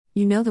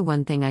You know, the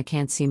one thing I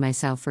can't see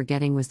myself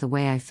forgetting was the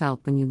way I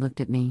felt when you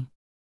looked at me.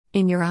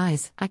 In your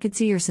eyes, I could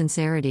see your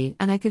sincerity,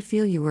 and I could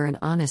feel you were an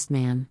honest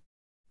man.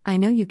 I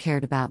know you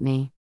cared about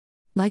me.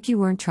 Like you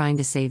weren't trying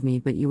to save me,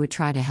 but you would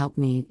try to help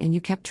me, and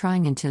you kept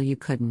trying until you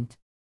couldn't.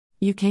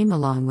 You came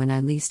along when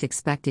I least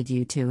expected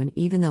you to, and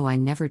even though I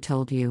never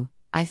told you,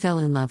 I fell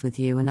in love with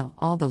you in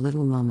all the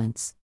little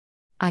moments.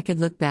 I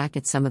could look back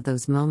at some of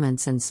those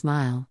moments and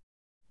smile.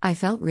 I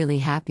felt really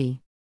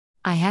happy.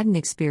 I hadn't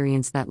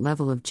experienced that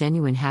level of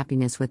genuine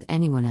happiness with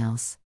anyone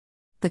else.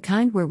 The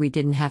kind where we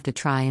didn't have to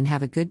try and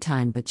have a good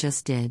time but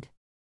just did.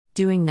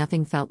 Doing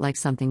nothing felt like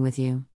something with you.